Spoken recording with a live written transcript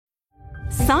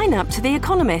Sign up to The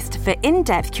Economist for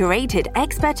in-depth curated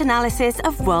expert analysis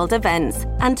of world events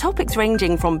and topics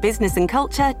ranging from business and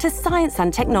culture to science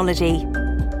and technology.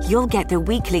 You'll get the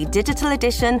weekly digital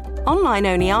edition,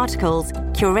 online-only articles,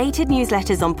 curated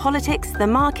newsletters on politics, the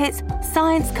markets,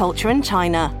 science, culture and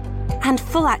China, and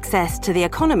full access to The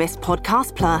Economist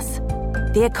Podcast Plus.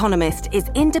 The Economist is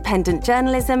independent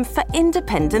journalism for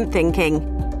independent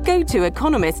thinking. Go to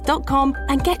economist.com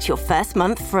and get your first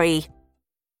month free.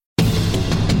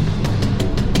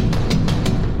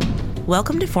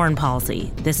 Welcome to Foreign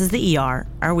Policy. This is the ER,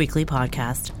 our weekly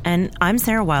podcast, and I'm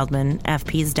Sarah Wildman,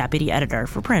 FP's deputy editor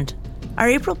for print. Our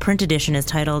April print edition is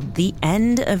titled The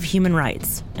End of Human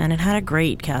Rights, and it had a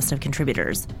great cast of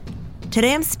contributors.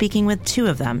 Today I'm speaking with two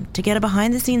of them to get a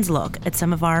behind-the-scenes look at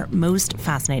some of our most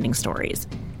fascinating stories.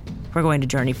 We're going to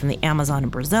journey from the Amazon in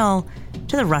Brazil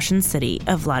to the Russian city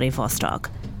of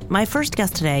Vladivostok. My first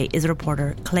guest today is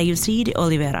reporter Cleusi de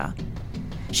Oliveira.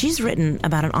 She's written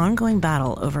about an ongoing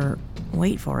battle over,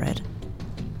 wait for it,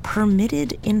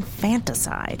 permitted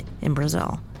infanticide in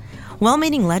Brazil.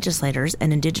 Well-meaning legislators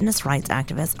and indigenous rights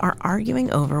activists are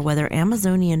arguing over whether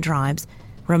Amazonian tribes,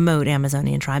 remote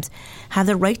Amazonian tribes, have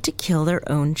the right to kill their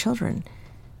own children.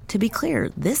 To be clear,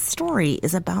 this story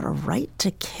is about a right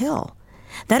to kill.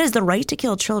 That is the right to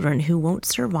kill children who won't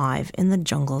survive in the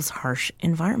jungle's harsh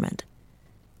environment.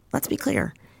 Let's be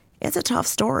clear, it's a tough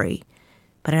story,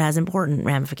 but it has important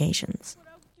ramifications.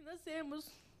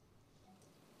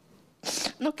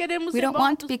 We don't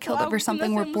want to be killed over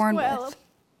something we're born with.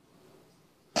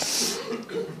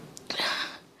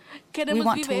 We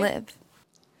want to live.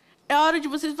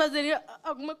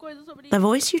 The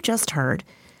voice you just heard,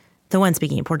 the one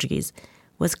speaking in Portuguese,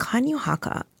 was Kanyu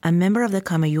Haka, a member of the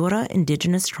Camaiura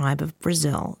indigenous tribe of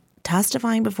Brazil,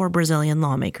 testifying before Brazilian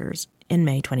lawmakers in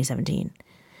May 2017.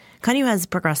 Kanyu has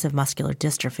progressive muscular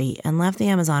dystrophy and left the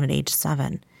Amazon at age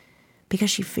 7 because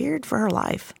she feared for her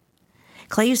life.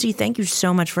 Cleusi, thank you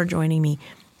so much for joining me.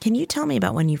 Can you tell me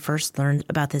about when you first learned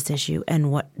about this issue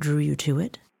and what drew you to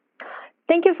it?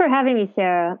 Thank you for having me,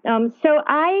 Sarah. So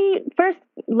I first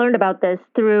learned about this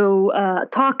through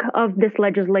talk of this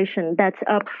legislation that's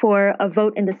up for a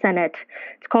vote in the Senate.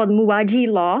 It's called Muaji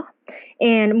Law.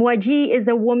 And Muaji is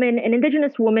an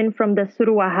indigenous woman from the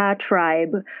Suruaha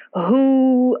tribe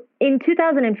who in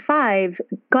 2005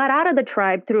 got out of the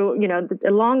tribe through,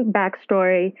 a long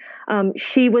backstory.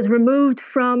 She was removed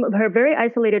from her very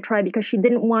isolated tribe because she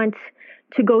didn't want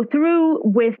to go through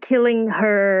with killing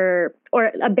her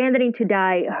or abandoning to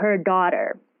die her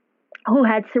daughter who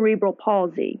had cerebral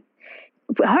palsy.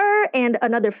 Her and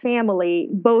another family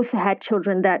both had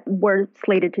children that were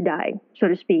slated to die, so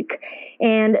to speak.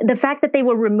 And the fact that they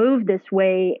were removed this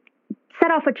way set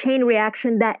off a chain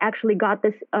reaction that actually got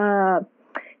this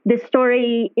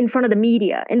story in front of the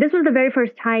media. And this was the very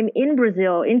first time in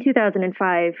Brazil in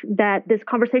 2005 that this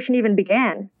conversation even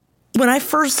began. When I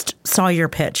first saw your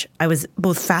pitch, I was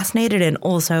both fascinated and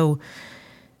also,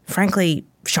 frankly,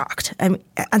 shocked. I mean,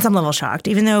 on some level shocked,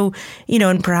 even though,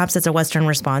 and perhaps it's a Western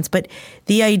response, but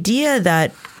the idea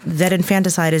that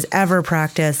infanticide is ever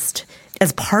practiced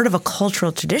as part of a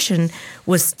cultural tradition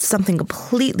was something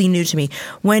completely new to me.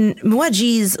 When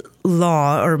Muaji's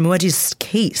law or Muaji's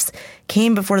case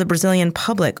came before the Brazilian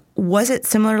public, was it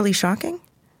similarly shocking?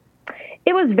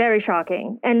 It was very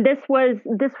shocking. And this was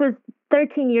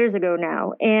 13 years ago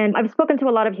now. And I've spoken to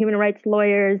a lot of human rights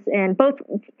lawyers and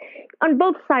on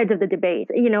both sides of the debate.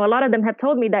 A lot of them have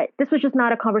told me that this was just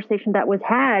not a conversation that was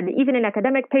had, even in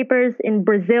academic papers in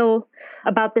Brazil,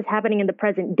 about this happening in the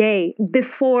present day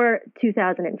before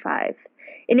 2005.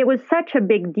 And it was such a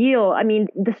big deal. I mean,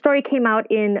 the story came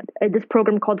out in this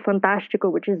program called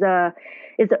Fantástico, which is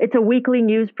it's a weekly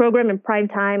news program in prime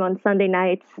time on Sunday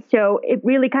nights. So it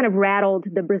really kind of rattled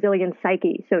the Brazilian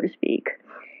psyche, so to speak.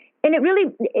 And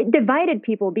it divided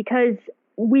people because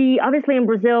we obviously in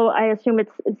Brazil, I assume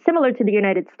it's similar to the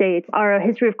United States. Our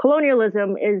history of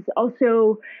colonialism is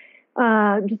also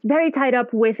just very tied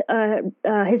up with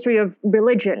a history of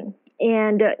religion.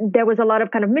 And there was a lot of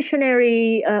kind of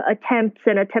missionary attempts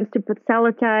to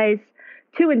proselytize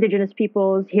to indigenous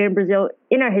peoples here in Brazil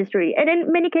in our history. And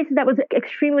in many cases, that was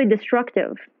extremely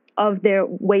destructive of their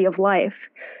way of life.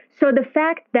 So the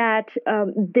fact that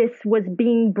this was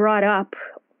being brought up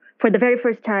for the very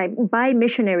first time by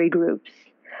missionary groups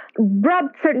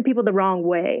rubbed certain people the wrong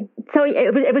way. So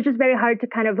it was just very hard to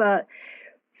kind of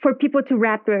for people to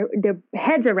wrap their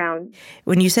heads around.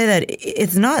 When you say that,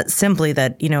 it's not simply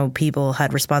that, people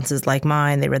had responses like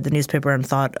mine. They read the newspaper and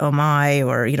thought, oh my,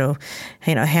 or,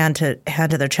 hand to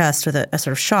their chest with a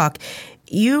sort of shock.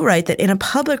 you write that in a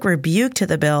public rebuke to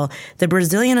the bill, the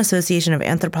Brazilian Association of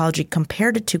Anthropology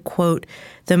compared it to, quote,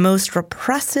 the most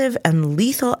repressive and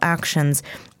lethal actions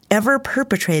ever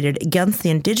perpetrated against the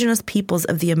indigenous peoples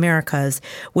of the Americas,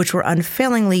 which were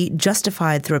unfailingly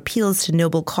justified through appeals to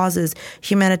noble causes,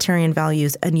 humanitarian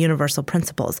values, and universal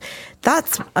principles.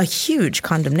 That's a huge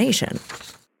condemnation.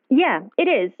 Yeah, it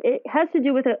is. It has to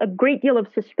do with a great deal of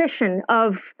suspicion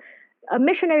of a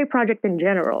missionary project in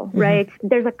general, right? Mm-hmm.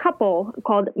 There's a couple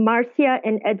called Marcia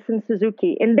and Edson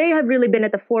Suzuki, and they have really been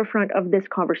at the forefront of this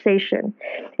conversation.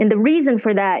 And the reason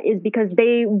for that is because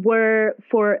they were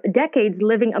for decades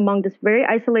living among this very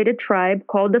isolated tribe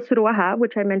called the Suruaha,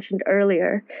 which I mentioned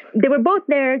earlier. They were both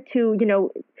there to,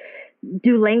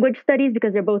 do language studies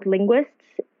because they're both linguists.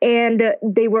 And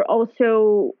they were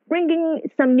also bringing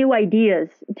some new ideas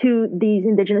to these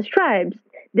indigenous tribes.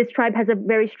 This tribe has a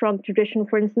very strong tradition,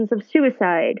 for instance, of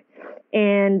suicide,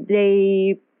 and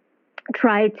they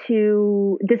try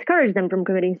to discourage them from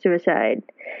committing suicide.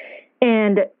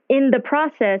 And in the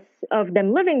process of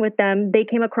them living with them, they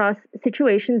came across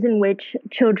situations in which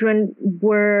children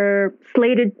were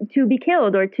slated to be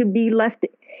killed or to be left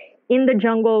in the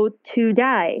jungle to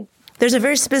die. There's a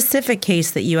very specific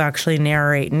case that you actually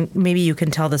narrate, and maybe you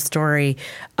can tell the story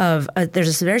of,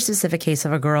 there's a very specific case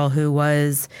of a girl who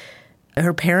was,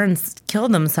 her parents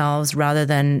killed themselves rather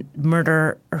than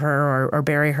murder her or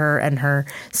bury her and her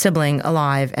sibling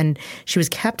alive, and she was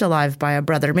kept alive by a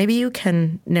brother. Maybe you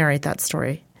can narrate that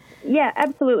story. Yeah,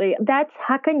 absolutely. That's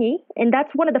Hakani, and that's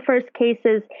one of the first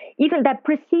cases even that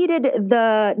preceded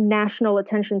the national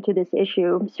attention to this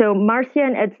issue. So Marcia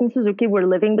and Edson Suzuki were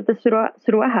living with the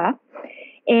Suruaha,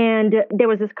 and there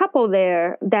was this couple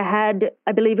there that had,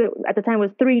 I believe it, at the time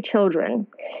was 3 children,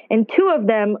 and 2 of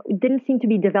them didn't seem to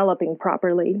be developing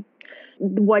properly.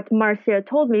 What Marcia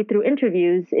told me through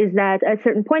interviews is that at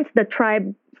certain points the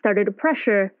tribe started to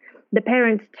pressure the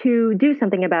parents to do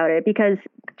something about it because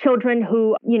children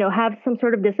who, have some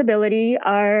sort of disability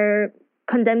are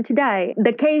condemned to die.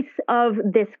 The case of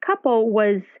this couple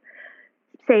was,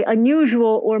 say,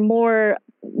 unusual or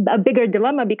a bigger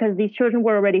dilemma because these children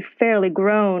were already fairly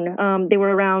grown. They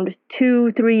were around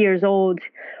 2-3 years old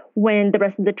when the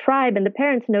rest of the tribe and the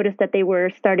parents noticed that they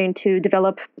were starting to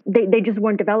develop. They just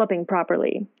weren't developing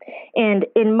properly. And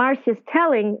in Marcia's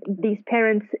telling, these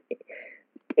parents,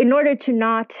 in order to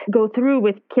not go through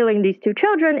with killing these 2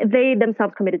 children, they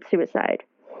themselves committed suicide,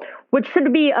 which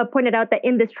should be pointed out that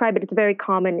in this tribe, it's very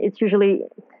common. It's usually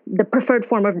the preferred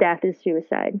form of death is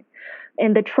suicide.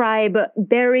 And the tribe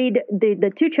buried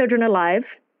the 2 children alive,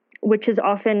 which is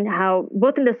often how,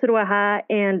 both in the Suruaha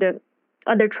and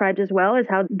other tribes as well, is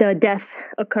how the death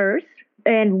occurs.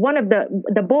 And one of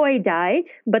the boy died,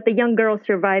 but the young girl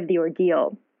survived the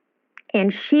ordeal.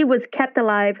 And she was kept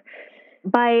alive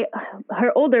by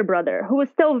her older brother, who was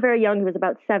still very young. He was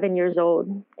about 7 years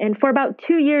old. And for about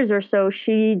 2 years or so,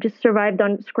 she just survived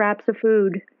on scraps of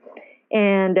food.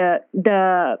 And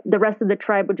the rest of the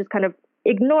tribe would just kind of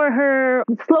ignore her,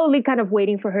 slowly kind of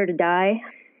waiting for her to die.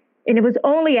 And it was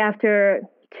only after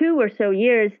 2 or so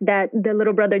years that the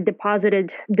little brother deposited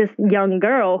this young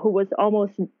girl who was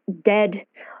almost dead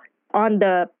on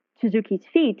the Suzuki's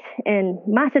feet. And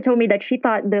Masa told me that she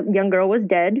thought the young girl was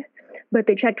dead, but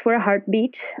they checked for a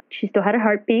heartbeat. She still had a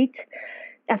heartbeat.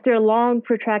 After a long,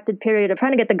 protracted period of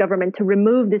trying to get the government to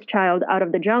remove this child out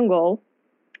of the jungle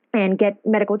and get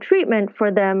medical treatment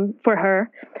for her,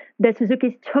 the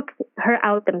Suzukis took her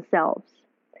out themselves.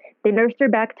 They nursed her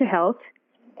back to health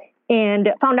and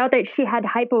found out that she had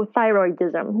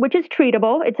hypothyroidism, which is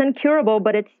treatable. It's incurable,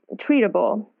 but it's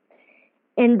treatable.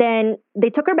 And then they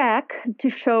took her back to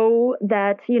show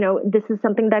that, this is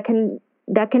something that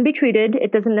can be treated.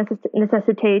 It doesn't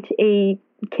necessitate a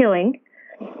killing.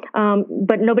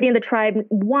 But nobody in the tribe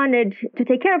wanted to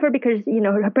take care of her because,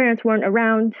 her parents weren't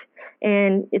around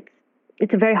and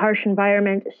it's a very harsh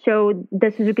environment. So the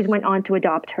Suzukis went on to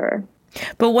adopt her.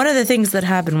 But one of the things that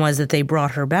happened was that they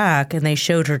brought her back and they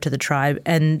showed her to the tribe,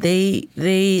 and the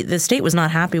state was not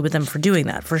happy with them for doing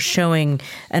that, for showing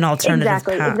an alternative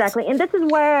path. Exactly. And this is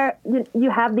where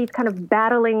you have these kind of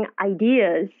battling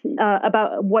ideas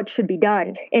about what should be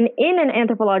done. And in an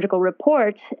anthropological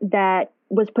report that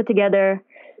was put together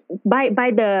by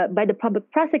the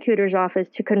public prosecutor's office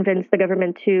to convince the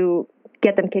government to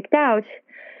get them kicked out,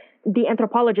 the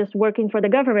anthropologist working for the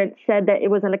government said that it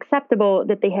was unacceptable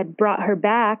that they had brought her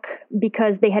back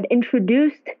because they had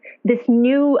introduced this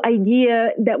new idea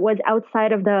that was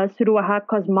outside of the Suruaha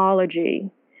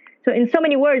cosmology. So in so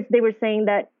many words, they were saying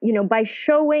that, by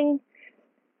showing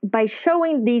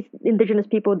these indigenous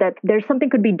people that there's something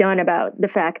could be done about the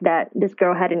fact that this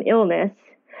girl had an illness,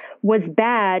 was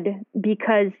bad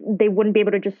because they wouldn't be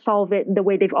able to just solve it the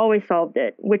way they've always solved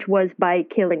it, which was by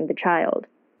killing the child.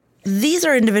 These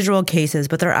are individual cases,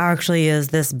 but there actually is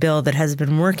this bill that has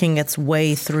been working its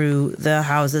way through the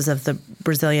houses of the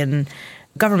Brazilian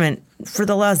government for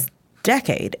the last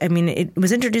decade. I mean, it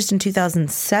was introduced in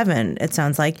 2007, it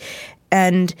sounds like,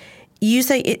 and you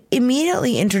say it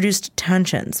immediately introduced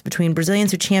tensions between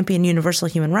Brazilians who champion universal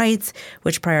human rights,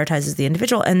 which prioritizes the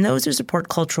individual, and those who support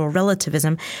cultural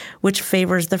relativism, which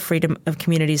favors the freedom of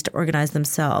communities to organize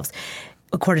themselves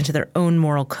according to their own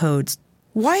moral codes.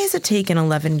 Why has it taken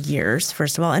 11 years,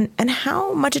 first of all, and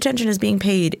how much attention is being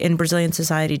paid in Brazilian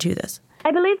society to this?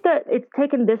 I believe that it's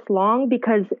taken this long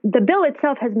because the bill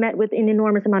itself has met with an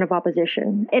enormous amount of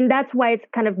opposition. And that's why it's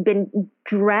kind of been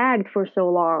dragged for so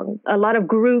long. A lot of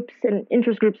groups and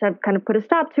interest groups have kind of put a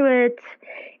stop to it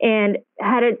and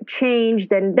had it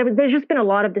changed. And there's just been a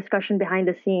lot of discussion behind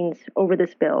the scenes over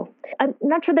this bill. I'm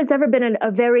not sure there's ever been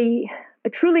a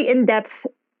truly in-depth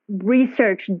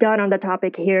research done on the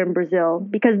topic here in Brazil,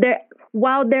 because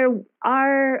while there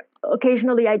are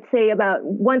occasionally, I'd say about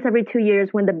once every 2 years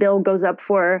when the bill goes up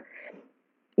for,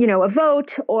 a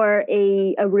vote or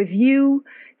a review,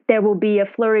 there will be a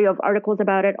flurry of articles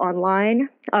about it online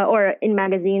or in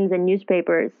magazines and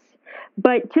newspapers.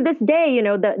 But to this day,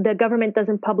 the government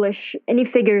doesn't publish any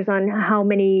figures on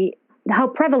how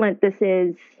prevalent this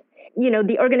is.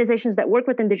 The organizations that work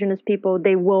with indigenous people,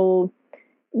 they will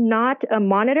not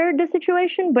monitor the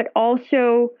situation, but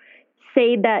also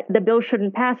say that the bill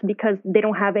shouldn't pass because they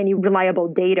don't have any reliable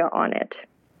data on it.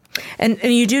 And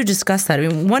you do discuss that. I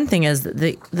mean, one thing is that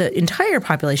the entire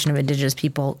population of indigenous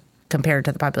people compared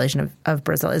to the population of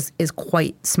Brazil is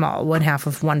quite small,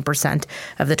 1/2%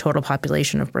 of the total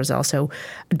population of Brazil. So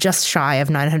just shy of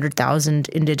 900,000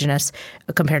 indigenous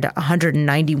compared to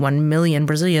 191 million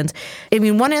Brazilians. I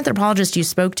mean, one anthropologist you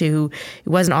spoke to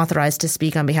who wasn't authorized to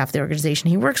speak on behalf of the organization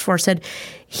he works for said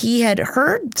he had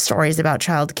heard stories about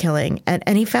child killing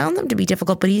and he found them to be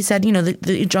difficult. But he said,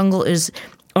 the jungle is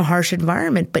a harsh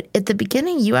environment. But at the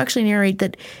beginning, you actually narrate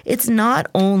that it's not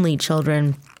only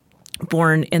children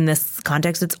born in this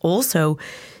context, it's also,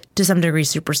 to some degree,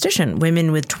 superstition.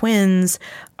 Women with twins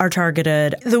are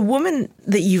targeted. The woman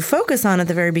that you focus on at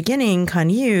the very beginning,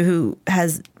 Kanyu, who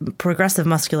has progressive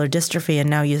muscular dystrophy and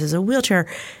now uses a wheelchair,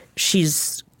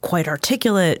 she's quite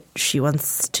articulate. She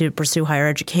wants to pursue higher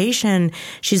education.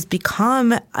 She's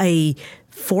become a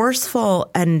forceful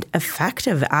and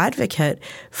effective advocate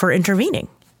for intervening.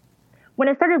 When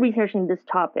I started researching this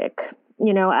topic,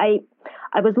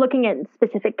 I was looking at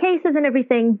specific cases and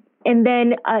everything. And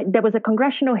then there was a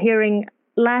congressional hearing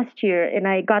last year, and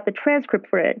I got the transcript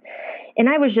for it. And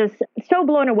I was just so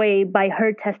blown away by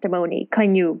her testimony,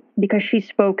 Kanyu, because she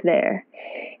spoke there.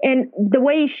 And the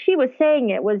way she was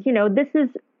saying it was, this is,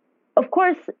 of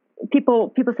course,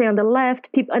 people say on the left,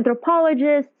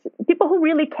 anthropologists, people who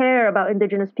really care about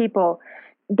indigenous people,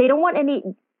 they don't want any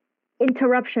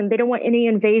interruption. They don't want any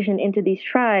invasion into these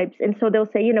tribes. And so they'll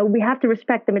say, we have to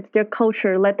respect them. It's their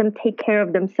culture. Let them take care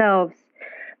of themselves.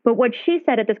 But what she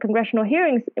said at this congressional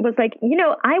hearings, it was like,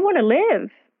 I want to live.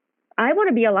 I want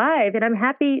to be alive, and I'm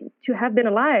happy to have been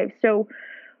alive. So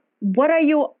what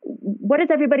is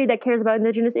everybody that cares about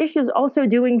indigenous issues also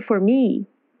doing for me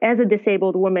as a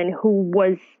disabled woman who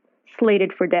was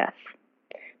slated for death?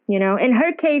 In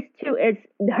her case, too, is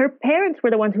her parents were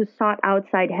the ones who sought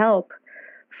outside help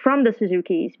from the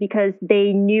Suzukis because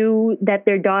they knew that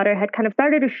their daughter had kind of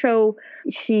started to show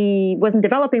she wasn't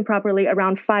developing properly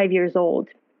around 5 years old.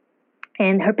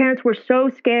 And her parents were so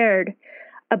scared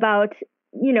about,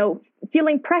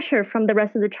 feeling pressure from the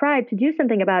rest of the tribe to do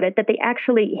something about it that they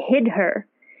actually hid her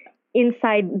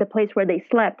inside the place where they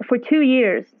slept for 2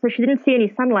 years. So she didn't see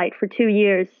any sunlight for 2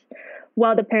 years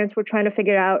while the parents were trying to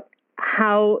figure out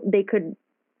how they could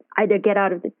either get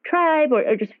out of the tribe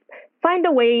or just find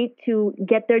a way to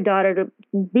get their daughter to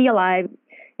be alive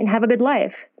and have a good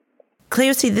life.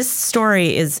 Cleosi, this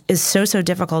story is so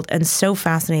difficult and so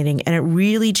fascinating, and it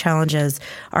really challenges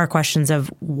our questions of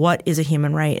what is a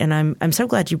human right. And I'm so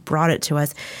glad you brought it to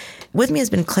us. With me has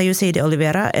been Cleosi de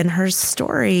Oliveira, and her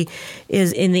story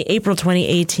is in the April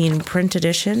 2018 print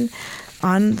edition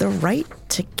on the right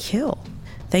to kill.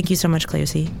 Thank you so much,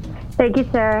 Cleosi. Thank you,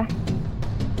 Sarah.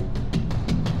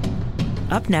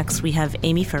 Up next, we have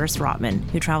Amy Ferris Rotman,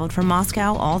 who traveled from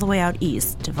Moscow all the way out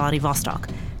east to Vladivostok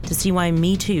to see why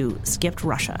Me Too skipped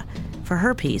Russia for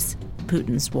her piece,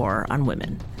 Putin's War on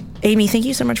Women. Amy, thank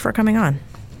you so much for coming on.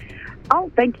 Oh,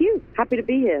 thank you. Happy to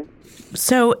be here.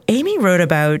 So Amy wrote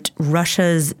about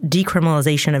Russia's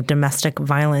decriminalization of domestic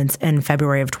violence in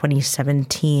February of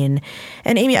 2017.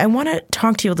 And Amy, I want to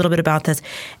talk to you a little bit about this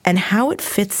and how it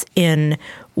fits in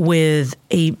with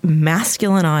a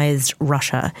masculinized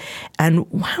Russia and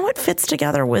how it fits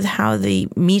together with how the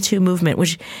Me Too movement,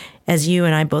 which, as you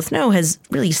and I both know, has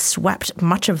really swept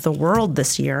much of the world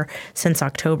this year since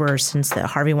October, since the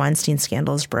Harvey Weinstein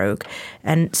scandals broke.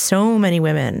 And so many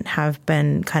women have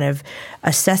been kind of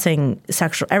assessing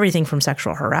everything from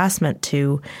sexual harassment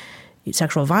to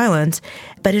sexual violence.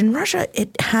 But in Russia,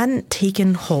 it hadn't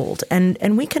taken hold. And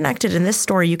we connected in this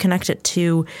story, you connect it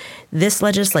to this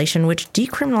legislation which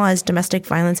decriminalized domestic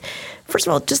violence. First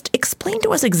of all, just explain to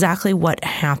us exactly what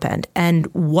happened and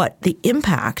what the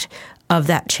impact of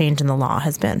that change in the law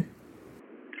has been.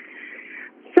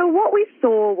 So what we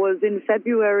saw was in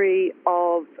February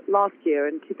of last year,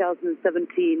 in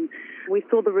 2017, we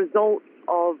saw the results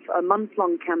of a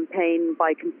month-long campaign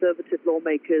by conservative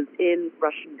lawmakers in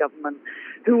Russian government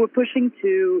who were pushing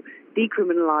to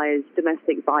decriminalize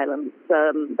domestic violence,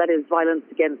 that is, violence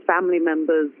against family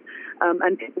members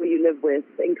and people you live with,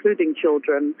 including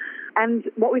children. And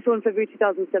what we saw in February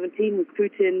 2017 was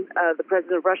Putin, the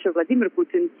president of Russia, Vladimir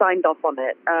Putin, signed off on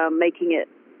it, making it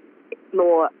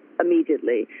law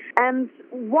immediately. And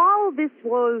while this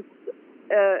was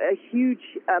a huge,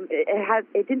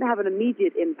 it didn't have an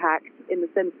immediate impact in the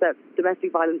sense that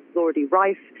domestic violence is already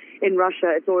rife in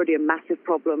Russia. It's already a massive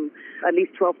problem. At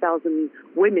least 12,000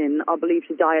 women are believed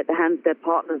to die at the hands of their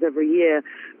partners every year.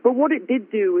 But what it did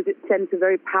do was it sent a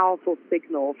very powerful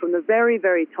signal from the very,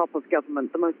 very top of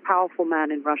government, the most powerful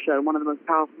man in Russia and one of the most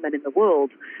powerful men in the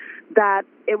world, that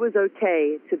it was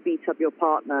okay to beat up your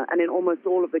partner. And in almost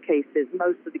all of the cases,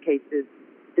 most of the cases,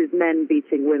 is men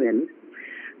beating women.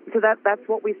 So that's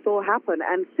what we saw happen.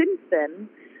 And since then,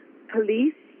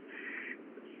 police,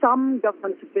 some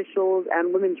government officials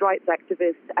and women's rights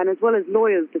activists, and as well as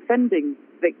lawyers defending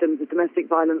victims of domestic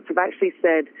violence, have actually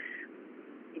said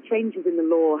the changes in the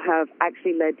law have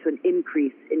actually led to an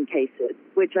increase in cases,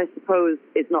 which I suppose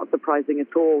is not surprising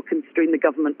at all, considering the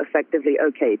government effectively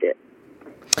okayed it.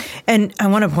 And I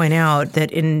want to point out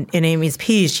that in Amy's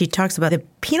piece, she talks about the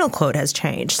penal code has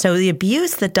changed. So the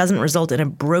abuse that doesn't result in a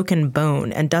broken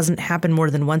bone and doesn't happen more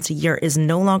than once a year is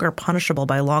no longer punishable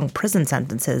by long prison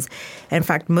sentences. In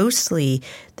fact, mostly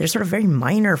there's sort of very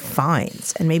minor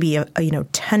fines and maybe a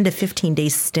 10 to 15 day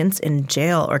stints in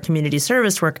jail or community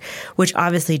service work, which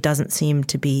obviously doesn't seem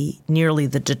to be nearly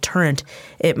the deterrent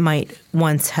it might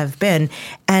once have been.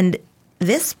 And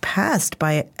this passed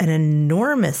by an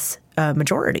enormous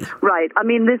majority. Right. I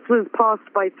mean, this was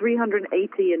passed by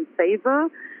 380 in favor.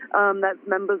 That's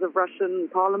members of Russian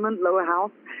parliament, lower house,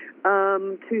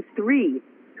 to 3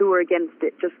 who were against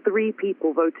it. Just 3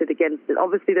 people voted against it.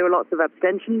 Obviously, there were lots of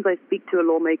abstentions. I speak to a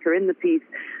lawmaker in the piece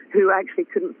who actually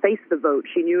couldn't face the vote.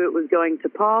 She knew it was going to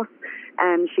pass,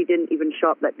 and she didn't even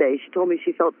show up that day. She told me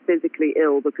she felt physically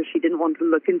ill because she didn't want to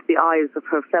look into the eyes of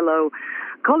her fellow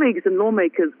colleagues and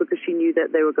lawmakers because she knew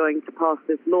that they were going to pass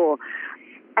this law.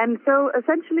 And so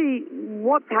essentially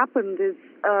what's happened is,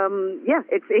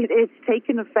 it's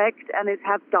taken effect and it's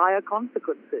had dire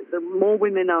consequences. More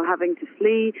women are having to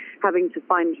flee, having to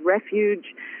find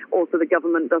refuge. Also, the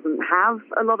government doesn't have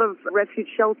a lot of refuge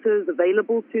shelters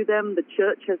available to them. The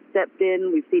church has stepped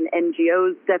in. We've seen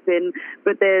NGOs step in.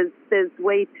 But there's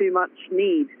way too much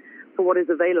need for what is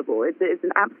available. It's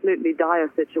an absolutely dire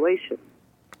situation.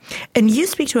 And you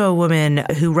speak to a woman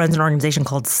who runs an organization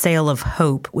called Sail of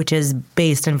Hope, which is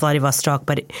based in Vladivostok,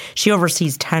 but she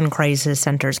oversees 10 crisis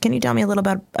centers. Can you tell me a little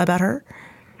about her?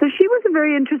 So she was a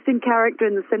very interesting character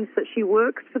in the sense that she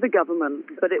works for the government,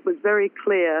 but it was very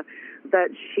clear that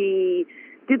she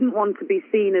didn't want to be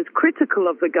seen as critical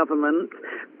of the government,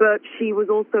 but she was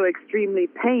also extremely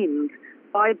pained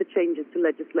by the changes to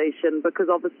legislation because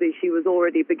obviously she was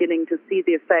already beginning to see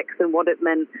the effects and what it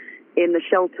meant in the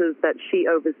shelters that she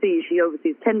oversees. She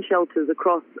oversees 10 shelters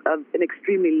across an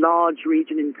extremely large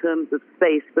region in terms of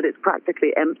space, but it's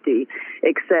practically empty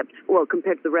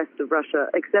compared to the rest of Russia,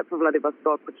 except for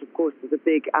Vladivostok, which of course is a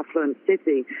big affluent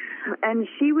city. And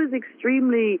she was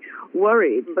extremely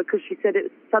worried because she said it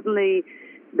suddenly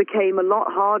became a lot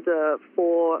harder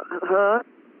for her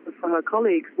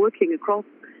colleagues working across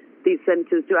these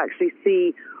centers to actually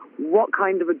see what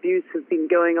kind of abuse has been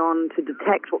going on, to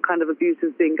detect what kind of abuse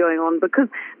has been going on, because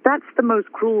that's the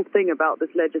most cruel thing about this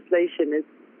legislation is,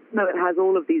 it has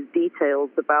all of these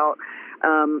details about,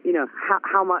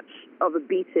 how much of a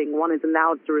beating one is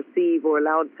allowed to receive or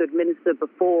allowed to administer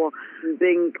before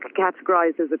being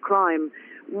categorized as a crime.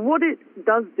 What it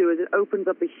does do is it opens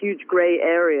up a huge gray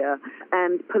area,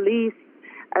 and police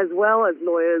as well as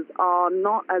lawyers, are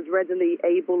not as readily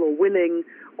able or willing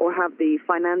or have the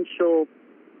financial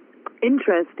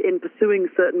interest in pursuing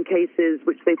certain cases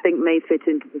which they think may fit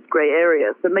into this gray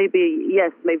area. So maybe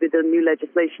the new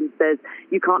legislation says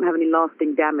you can't have any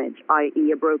lasting damage,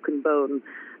 i.e. a broken bone.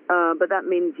 But that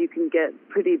means you can get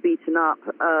pretty beaten up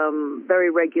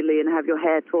very regularly and have your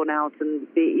hair torn out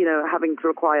and be, having to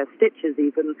require stitches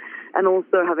even, and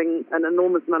also having an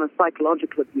enormous amount of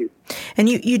psychological abuse. And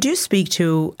you do speak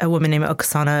to a woman named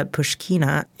Oksana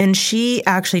Pushkina, and she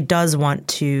actually does want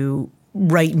to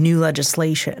write new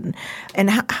legislation. And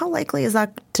how likely is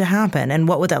that to happen? And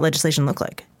what would that legislation look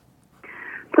like?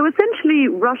 So essentially,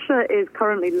 Russia is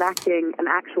currently lacking an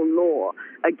actual law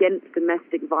against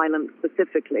domestic violence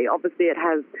specifically. Obviously, it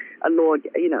has a law,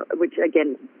 which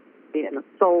again, an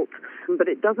assault, but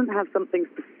it doesn't have something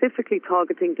specifically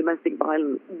targeting domestic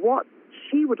violence. What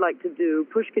she would like to do,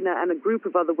 Pushkina and a group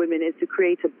of other women, is to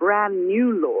create a brand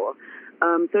new law.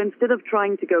 So instead of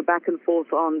trying to go back and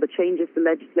forth on the changes to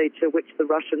legislature, which the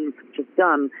Russians have just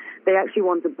done, they actually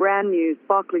want a brand new,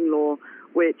 sparkling law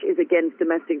which is against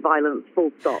domestic violence,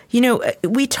 full stop.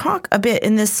 We talk a bit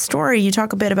in this story, you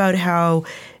talk a bit about how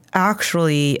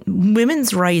actually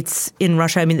women's rights in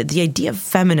Russia, the idea of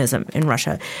feminism in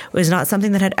Russia was not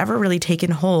something that had ever really taken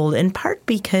hold, in part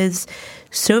because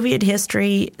Soviet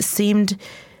history seemed,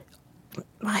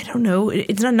 I don't know,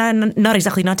 it's not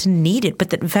exactly not to need it, but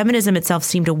that feminism itself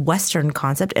seemed a Western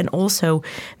concept, and also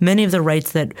many of the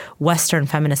rights that Western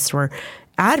feminists were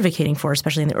advocating for,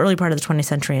 especially in the early part of the 20th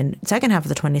century and second half of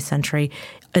the 20th century,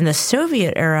 in the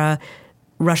Soviet era,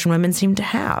 Russian women seemed to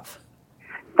have.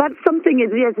 That's something,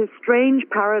 it's a strange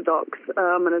paradox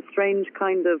and a strange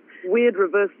kind of weird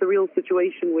reverse surreal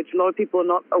situation which a lot of people are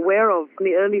not aware of.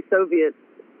 The early Soviets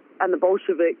and the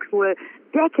Bolsheviks were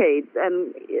decades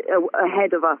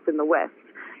ahead of us in the West.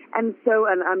 And so,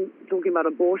 and I'm talking about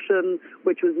abortion,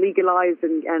 which was legalized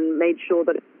and made sure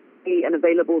that and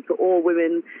available to all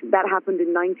women. That happened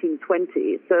in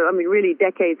 1920. So, really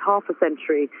decades, half a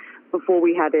century before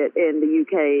we had it in the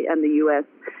UK and the US.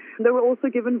 They were also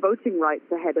given voting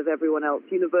rights ahead of everyone else,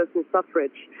 universal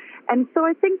suffrage. And so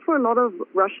I think for a lot of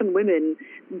Russian women,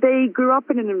 they grew up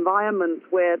in an environment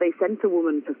where they sent a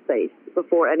woman to space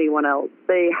before anyone else.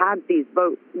 They had these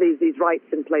rights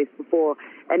in place before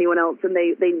anyone else, and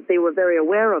they were very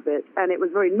aware of it, and it was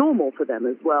very normal for them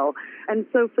as well. And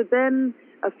so for them,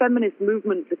 a feminist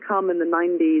movement to come in the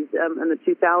 90s and the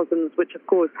 2000s, which of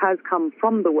course has come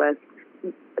from the West,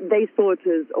 they saw it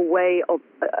as a way of,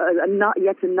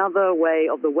 yet another way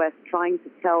of the West trying to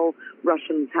tell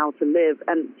Russians how to live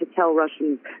and to tell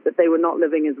Russians that they were not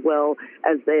living as well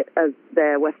as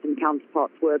their Western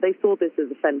counterparts were. They saw this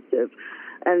as offensive.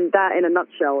 And that, in a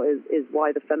nutshell, is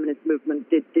why the feminist movement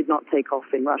did not take off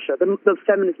in Russia, the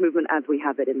feminist movement as we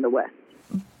have it in the West.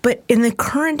 But in the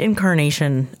current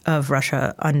incarnation of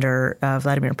Russia under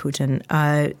Vladimir Putin,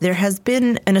 there has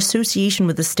been an association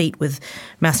with the state with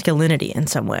masculinity in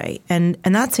some way. And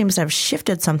that seems to have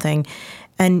shifted something.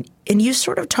 And you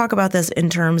sort of talk about this in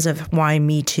terms of why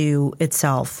Me Too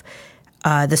itself,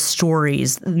 the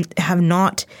stories, have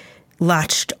not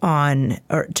latched on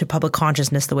to public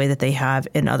consciousness the way that they have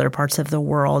in other parts of the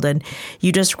world. And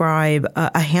you describe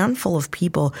a handful of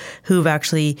people who've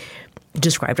actually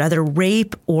described either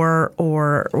rape or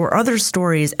other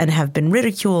stories and have been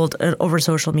ridiculed over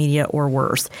social media or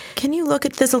worse. Can you look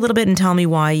at this a little bit and tell me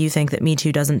why you think that Me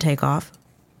Too doesn't take off?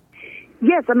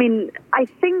 Yes, I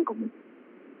think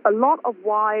a lot of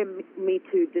why Me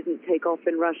Too didn't take off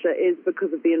in Russia is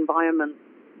because of the environment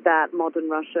that modern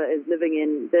Russia is living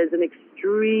in. There's an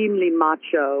extremely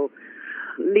macho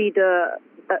leader,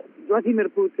 Vladimir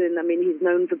Putin. He's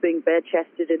known for being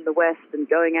bare-chested in the West and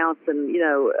going out and,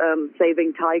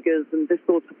 saving tigers and this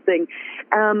sort of thing.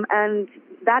 And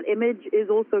that image is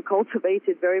also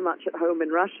cultivated very much at home in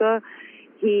Russia.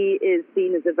 He is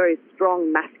seen as a very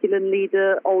strong masculine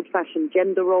leader. Old-fashioned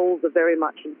gender roles are very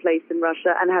much in place in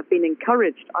Russia and have been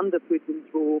encouraged under Putin's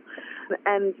rule.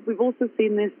 And we've also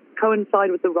seen this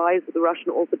coincide with the rise of the Russian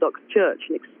Orthodox Church,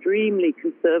 an extremely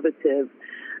conservative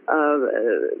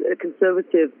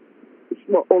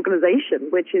organization,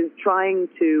 which is trying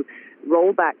to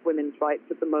roll back women's rights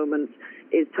at the moment,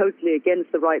 is totally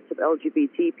against the rights of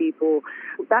LGBT people.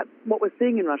 That's what we're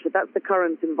seeing in Russia. That's the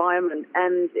current environment.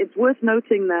 And it's worth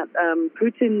noting that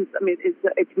Putin's,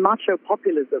 it's macho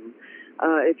populism,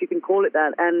 if you can call it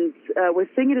that. And we're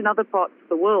seeing it in other parts of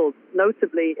the world,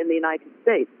 notably in the United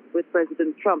States with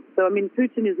President Trump. So,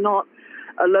 Putin is not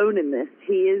alone in this.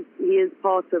 He is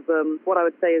part of what I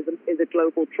would say is a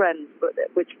global trend, but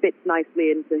which fits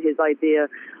nicely into his idea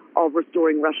of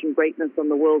restoring Russian greatness on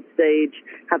the world stage,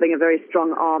 having a very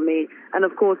strong army, and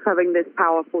of course having this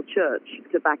powerful church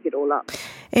to back it all up.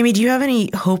 Amy, do you have any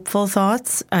hopeful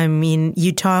thoughts? I mean,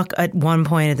 you talk at one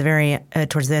point at the very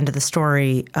towards the end of the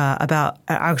story about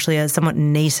actually a somewhat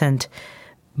nascent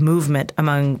movement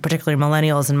among particularly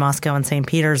millennials in Moscow and St.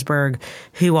 Petersburg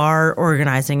who are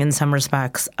organizing in some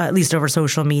respects, at least over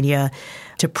social media,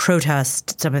 to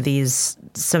protest some of these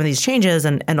changes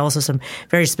and also some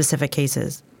very specific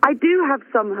cases. I do have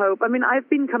some hope. I mean, I've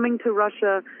been coming to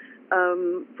Russia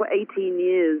for 18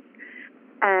 years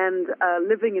and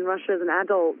living in Russia as an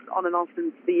adult on and off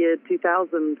since the year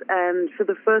 2000. And for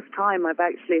the first time, I've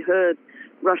actually heard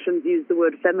Russians use the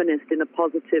word feminist in a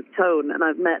positive tone. And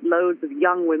I've met loads of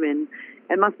young women.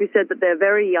 It must be said that they're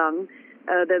very young.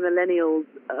 They're millennials,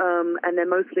 and they're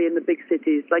mostly in the big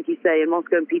cities, like you say, in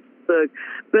Moscow and Petersburg.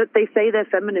 But they say they're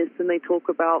feminists, and they talk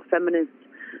about feminist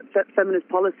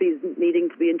policies needing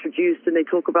to be introduced, and they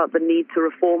talk about the need to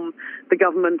reform the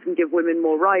government and give women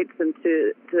more rights and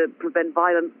to prevent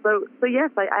violence. So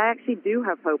yes, I actually do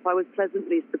have hope. I was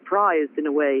pleasantly surprised in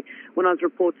a way when I was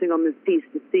reporting on this piece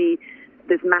to see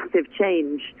this massive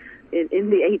change in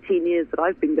the 18 years that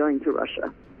I've been going to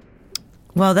Russia.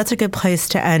 Well, that's a good place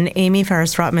to end. Amy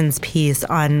Farris-Rotman's piece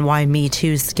on why Me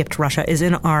Too skipped Russia is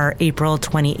in our April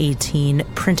 2018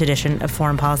 print edition of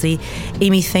Foreign Policy.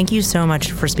 Amy, thank you so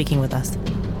much for speaking with us.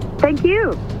 Thank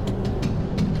you.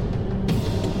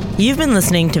 You've been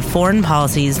listening to Foreign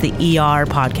Policy's The ER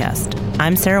podcast.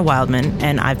 I'm Sarah Wildman,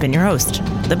 and I've been your host.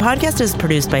 The podcast is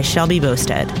produced by Shelby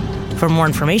Bosted. For more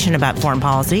information about foreign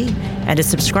policy and to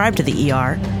subscribe to The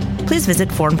ER, please visit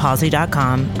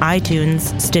foreignpolicy.com,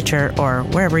 iTunes, Stitcher, or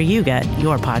wherever you get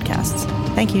your podcasts.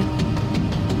 Thank you.